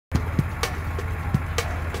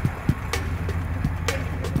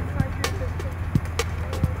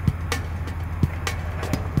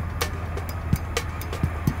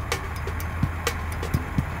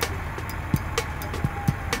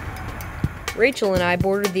Rachel and I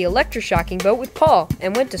boarded the electroshocking boat with Paul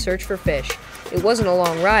and went to search for fish. It wasn't a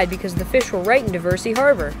long ride because the fish were right in Diversey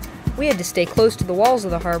Harbor. We had to stay close to the walls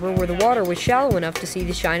of the harbor where the water was shallow enough to see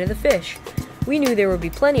the shine of the fish. We knew there would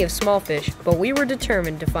be plenty of small fish, but we were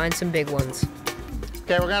determined to find some big ones.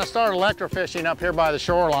 Okay, we're going to start electrofishing up here by the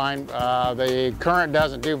shoreline. The current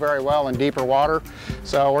doesn't do very well in deeper water,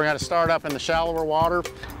 so we're going to start up in the shallower water.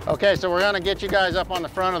 Okay, so we're going to get you guys up on the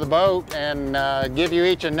front of the boat and give you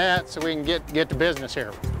each a net so we can get to business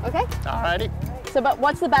here. Okay. Alrighty. So, but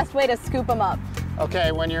what's the best way to scoop them up?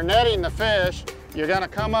 Okay, when you're netting the fish, you're going to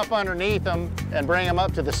come up underneath them and bring them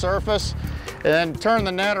up to the surface, and then turn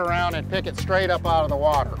the net around and pick it straight up out of the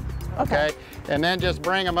water. Okay. And then just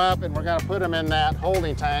bring them up, and we're going to put them in that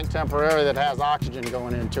holding tank temporarily that has oxygen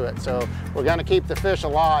going into it. So we're going to keep the fish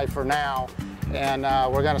alive for now, and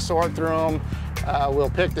we're going to sort through them.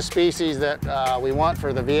 We'll pick the species that we want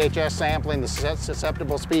for the VHS sampling, the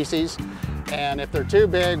susceptible species. And if they're too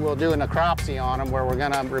big, we'll do a necropsy on them where we're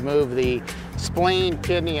going to remove the spleen,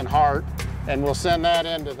 kidney, and heart, and we'll send that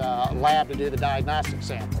into the lab to do the diagnostic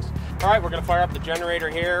samples. All right, we're going to fire up the generator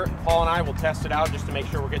here. Paul and I will test it out just to make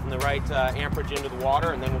sure we're getting the right amperage into the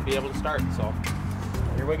water, and then we'll be able to start. So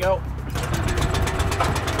here we go.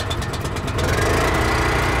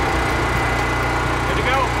 Good to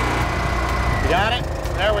go. You got it?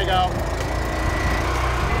 There we go.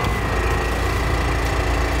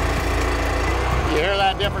 You hear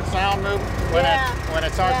that different sound movement when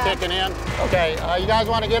it starts kicking in? Okay, you guys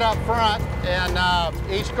want to get up front and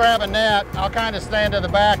each grab a net. I'll kind of stand to the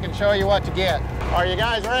back and show you what to get. Are you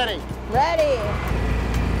guys ready? Ready.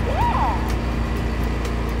 Yeah.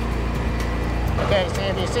 Okay, so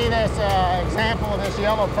if you see this example of this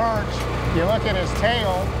yellow perch, you look at his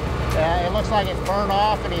tail, it looks like it's burned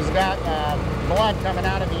off and he's got blood coming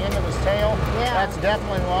out of the end of his tail. Yeah. That's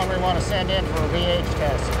definitely the one we want to send in for a VH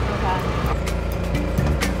test. Okay.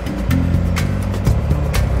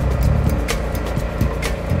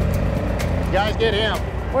 You guys get him.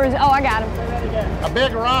 Where's, oh, I got him. A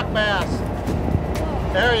big rock bass.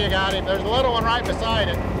 There you got him. There's a little one right beside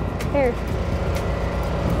it. Here.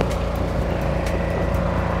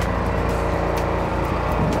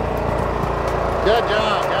 Good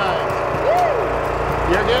job, guys.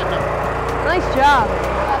 Woo! You're getting them. Nice job.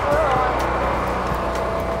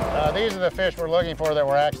 These are the fish we're looking for that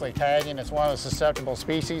we're actually tagging. It's one of the susceptible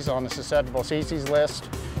species on the susceptible species list.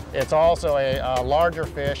 It's also a larger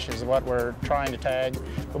fish is what we're trying to tag.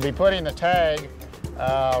 We'll be putting the tag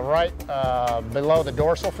right below the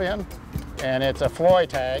dorsal fin, and it's a Floy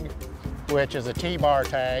tag, which is a T-bar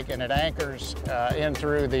tag, and it anchors in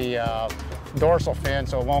through the dorsal fin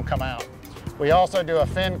so it won't come out. We also do a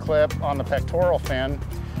fin clip on the pectoral fin,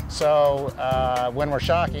 so when we're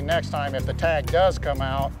shocking next time, if the tag does come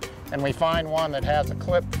out, and we find one that has a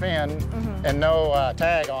clipped fin and no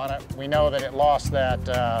tag on it, we know that it lost that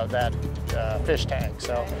fish tag.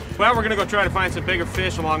 So, well, we're going to go try to find some bigger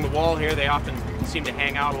fish along the wall here. They often seem to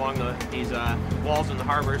hang out along these walls in the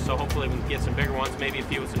harbor, so hopefully we can get some bigger ones, maybe a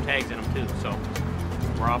few with some tags in them too. So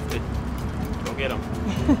we're off to go get them.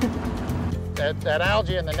 that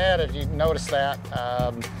algae in the net, if you notice that,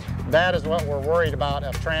 that is what we're worried about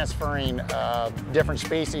of transferring different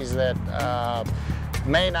species that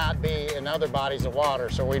may not be in other bodies of water.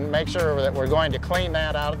 So we make sure that we're going to clean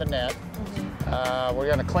that out of the net. We're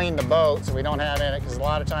going to clean the boat so we don't have in it, because a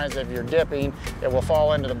lot of times if you're dipping, it will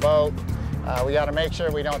fall into the boat. We got to make sure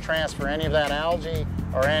we don't transfer any of that algae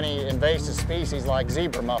or any invasive species like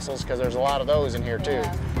zebra mussels, because there's a lot of those in here too.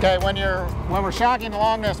 Okay, when we're shocking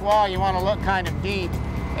along this wall, you want to look kind of deep.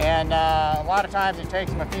 And a lot of times it takes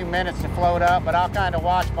them a few minutes to float up, but I'll kind of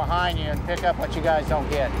watch behind you and pick up what you guys don't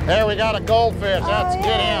get. There, we got a goldfish.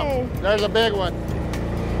 Get him. There's a big one.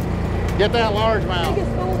 Get that largemouth.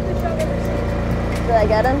 Biggest goldfish I've ever seen. Did I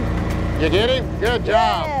get him? You get him? Good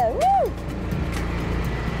job. Yeah, woo!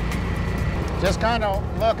 Just kind of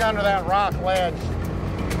look under that rock ledge.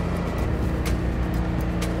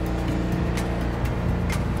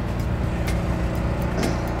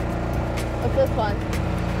 What's this one?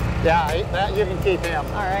 Yeah, that you can keep him.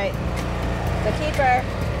 All right. The keeper.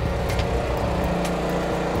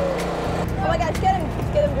 Oh my gosh, get him.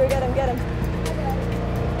 Get him, Drew, get him, get him.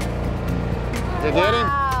 You get him?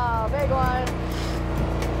 Wow, big one.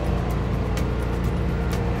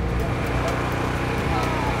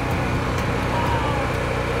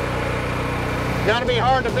 Gotta be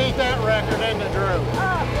hard to beat that record, isn't it, Drew?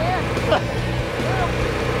 Oh, yeah.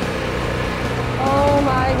 Oh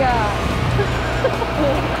my God.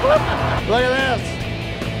 Look at this.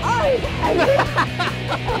 Oh, he's heavy.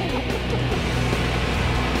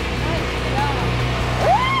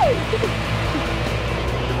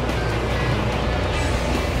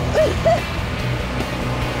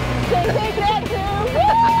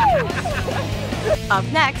 Up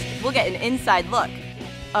next, we'll get an inside look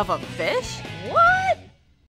of a fish? What?